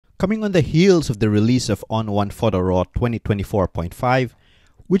Coming on the heels of the release of ON1 Photo RAW 2024.5,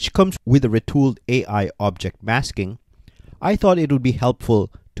 which comes with a retooled AI object masking, I thought it would be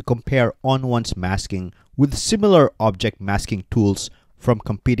helpful to compare ON1's masking with similar object masking tools from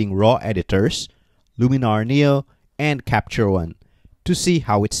competing RAW editors, Luminar Neo and Capture One, to see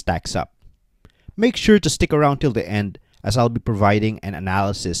how it stacks up. Make sure to stick around till the end, as I'll be providing an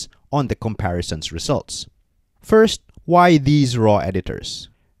analysis on the comparison's results. First, why these RAW editors?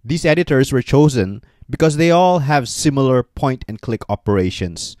 These editors were chosen because they all have similar point-and-click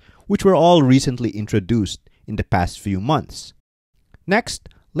operations, which were all recently introduced in the past few months. Next,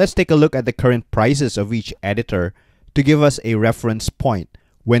 let's take a look at the current prices of each editor to give us a reference point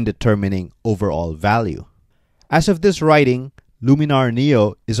when determining overall value. As of this writing, Luminar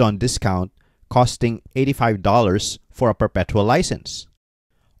Neo is on discount, costing $85 for a perpetual license.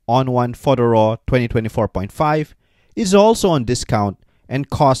 ON1 Photo RAW 2024.5 is also on discount and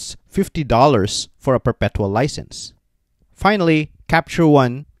costs $50 for a perpetual license. Finally, Capture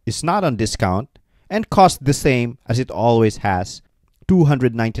One is not on discount and costs the same as it always has,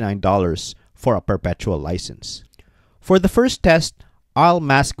 $299 for a perpetual license. For the first test, I'll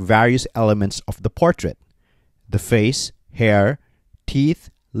mask various elements of the portrait: the face, hair, teeth,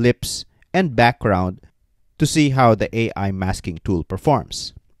 lips, and background, to see how the AI masking tool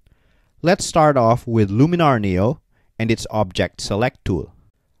performs. Let's start off with Luminar Neo and its Object Select tool.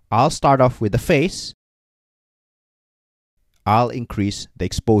 I'll start off with the face. I'll increase the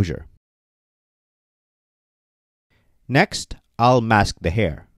exposure. Next, I'll mask the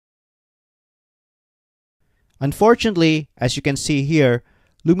hair. Unfortunately, as you can see here,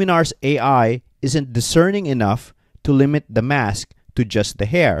 Luminar's AI isn't discerning enough to limit the mask to just the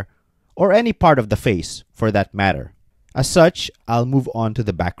hair, or any part of the face for that matter. As such, I'll move on to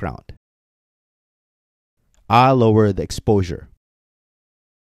the background. I'll lower the exposure.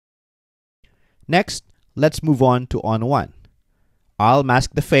 Next, let's move on to ON1. I'll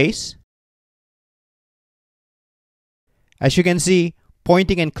mask the face. As you can see,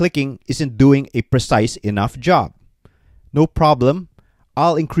 pointing and clicking isn't doing a precise enough job. No problem,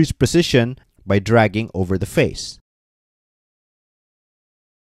 I'll increase precision by dragging over the face.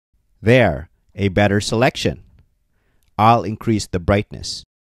 There, a better selection. I'll increase the brightness.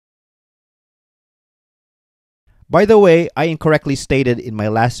 By the way, I incorrectly stated in my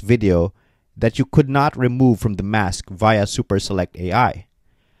last video that you could not remove from the mask via Super Select AI.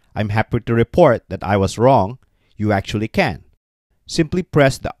 I'm happy to report that I was wrong. You actually can. Simply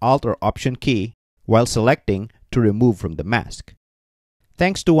press the Alt or Option key while selecting to remove from the mask.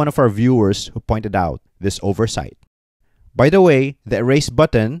 Thanks to one of our viewers who pointed out this oversight. By the way, the Erase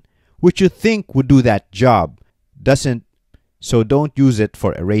button, which you think would do that job, doesn't, so don't use it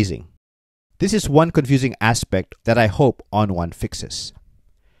for erasing. This is one confusing aspect that I hope ON1 fixes.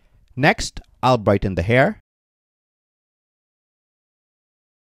 Next, I'll brighten the hair.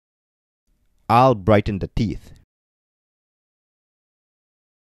 I'll brighten the teeth.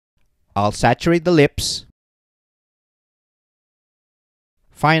 I'll saturate the lips.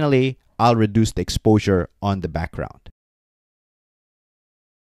 Finally, I'll reduce the exposure on the background.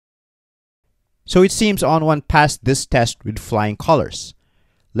 So it seems ON1 passed this test with flying colors.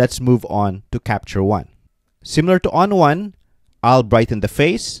 Let's move on to Capture One. Similar to ON1, I'll brighten the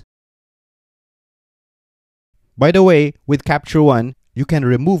face. By the way, with Capture One, you can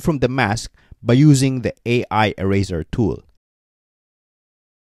remove from the mask by using the AI Eraser tool.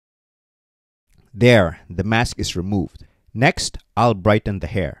 There, the mask is removed. Next, I'll brighten the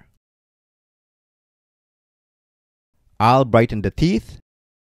hair. I'll brighten the teeth.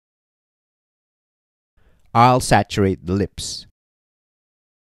 I'll saturate the lips.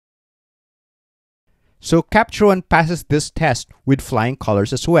 So Capture One passes this test with flying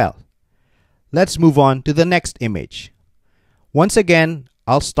colors as well. Let's move on to the next image. Once again,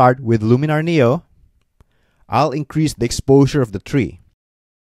 I'll start with Luminar Neo. I'll increase the exposure of the tree.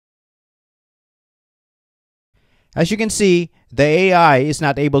 As you can see, the AI is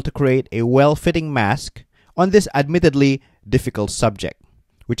not able to create a well-fitting mask on this admittedly difficult subject,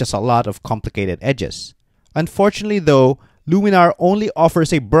 which has a lot of complicated edges. Unfortunately though, Luminar only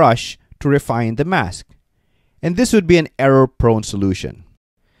offers a brush to refine the mask, and this would be an error-prone solution.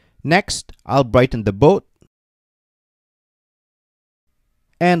 Next, I'll brighten the boat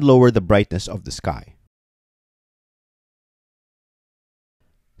and lower the brightness of the sky.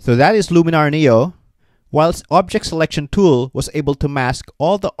 So that is Luminar Neo. Whilst Object Selection tool was able to mask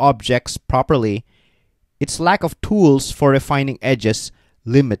all the objects properly, its lack of tools for refining edges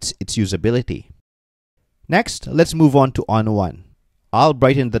limits its usability. Next, let's move on to ON1. I'll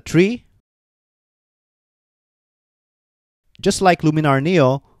brighten the tree. Just like Luminar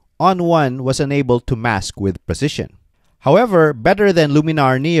Neo, ON1 was unable to mask with precision. However, better than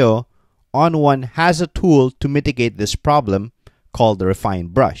Luminar Neo, ON1 has a tool to mitigate this problem called the Refine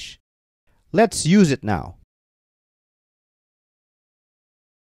Brush. Let's use it now.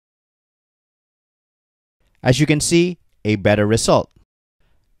 As you can see, a better result.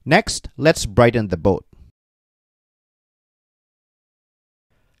 Next, let's brighten the boat.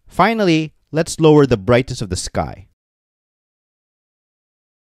 Finally, let's lower the brightness of the sky.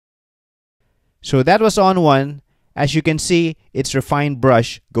 So that was ON1. As you can see, its refined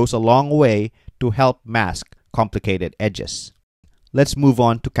brush goes a long way to help mask complicated edges. Let's move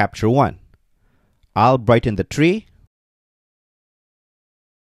on to Capture One. I'll brighten the tree.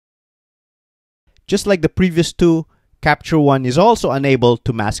 Just like the previous two, Capture One is also unable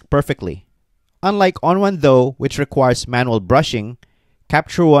to mask perfectly. Unlike ON1 though, which requires manual brushing,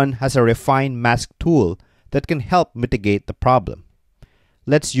 Capture One has a refined mask tool that can help mitigate the problem.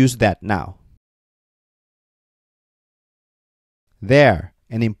 Let's use that now. There,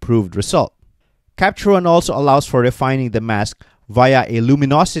 an improved result. Capture One also allows for refining the mask via a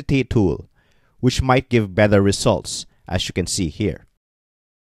luminosity tool, which might give better results, as you can see here.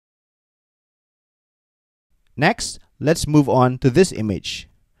 Next, let's move on to this image.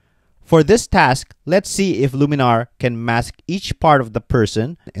 For this task, let's see if Luminar can mask each part of the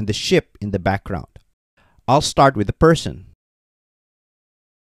person and the ship in the background. I'll start with the person.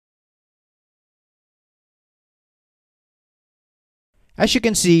 As you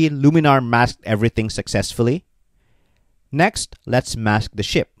can see, Luminar masked everything successfully. Next, let's mask the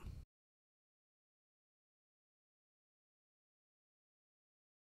ship.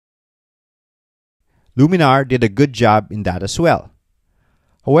 Luminar did a good job in that as well.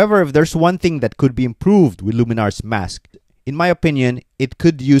 However, if there's one thing that could be improved with Luminar's mask, in my opinion, it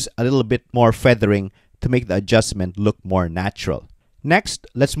could use a little bit more feathering to make the adjustment look more natural. Next,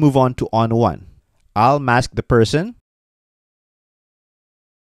 let's move on to ON1. I'll mask the person.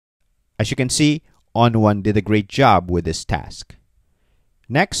 As you can see, ON1 did a great job with this task.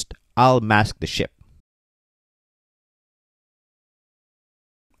 Next, I'll mask the ship.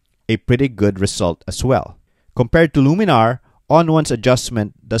 A pretty good result as well. Compared to Luminar, ON1's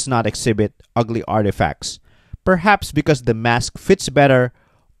adjustment does not exhibit ugly artifacts, perhaps because the mask fits better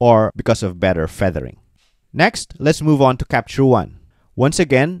or because of better feathering. Next, let's move on to Capture One. Once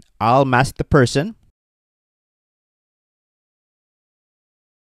again, I'll mask the person.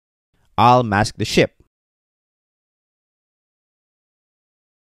 I'll mask the ship.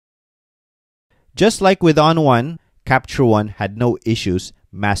 Just like with ON1, Capture One had no issues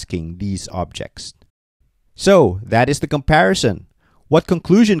masking these objects. So, that is the comparison. What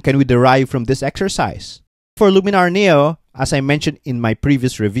conclusion can we derive from this exercise? For Luminar Neo, as I mentioned in my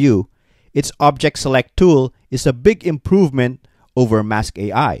previous review, its Object Select tool is a big improvement over Mask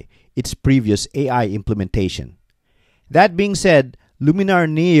AI, its previous AI implementation. That being said, Luminar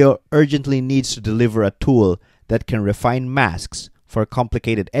Neo urgently needs to deliver a tool that can refine masks for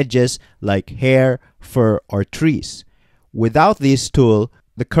complicated edges like hair, fur, or trees. Without this tool,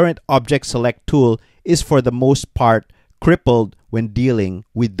 the current Object Select tool is for the most part crippled when dealing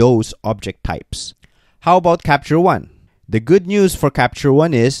with those object types. How about Capture One? The good news for Capture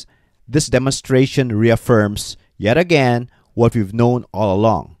One is this demonstration reaffirms yet again what we've known all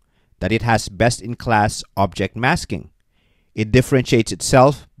along, that it has best-in-class object masking. It differentiates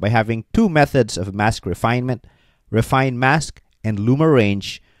itself by having two methods of mask refinement, Refine Mask and Luma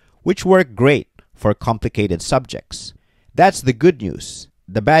Range, which work great for complicated subjects. That's the good news.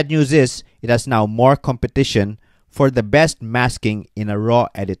 The bad news is it has now more competition for the best masking in a RAW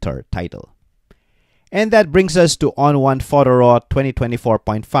editor title. And that brings us to ON1 Photo RAW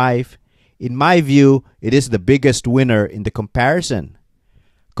 2024.5. In my view, it is the biggest winner in the comparison.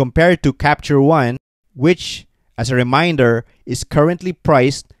 Compared to Capture One, which, as a reminder, is currently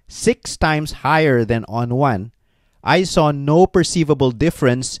priced 6 times higher than ON1, I saw no perceivable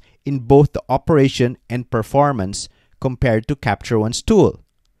difference in both the operation and performance compared to Capture One's tool.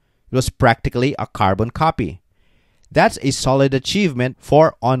 It was practically a carbon copy. That's a solid achievement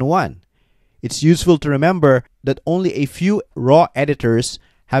for ON1. It's useful to remember that only a few RAW editors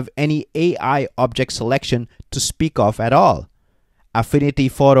have any AI object selection to speak of at all. Affinity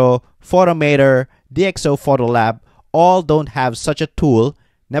Photo, Photomator, DxO Photolab all don't have such a tool,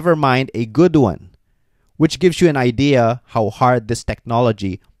 never mind a good one, which gives you an idea how hard this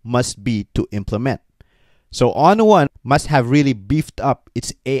technology must be to implement. So ON1 must have really beefed up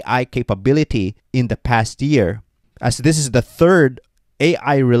its AI capability in the past year, as this is the third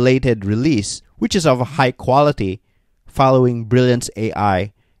AI-related release, which is of a high quality, following Brilliance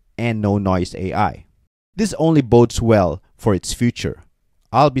AI and No Noise AI. This only bodes well for its future.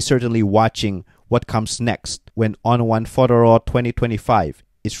 I'll be certainly watching what comes next when ON1 Photo RAW 2025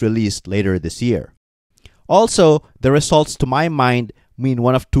 is released later this year. Also, the results to my mind mean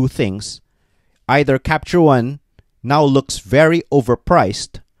one of two things. Either Capture One now looks very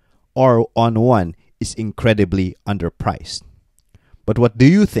overpriced, or ON1 is incredibly underpriced. But what do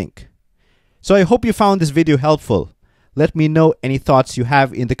you think? So I hope you found this video helpful. Let me know any thoughts you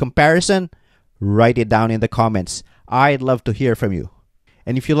have in the comparison. Write it down in the comments. I'd love to hear from you.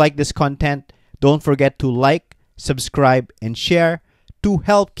 And if you like this content, don't forget to like, subscribe, and share to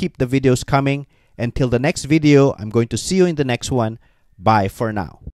help keep the videos coming. Until the next video, I'm going to see you in the next one. Bye for now.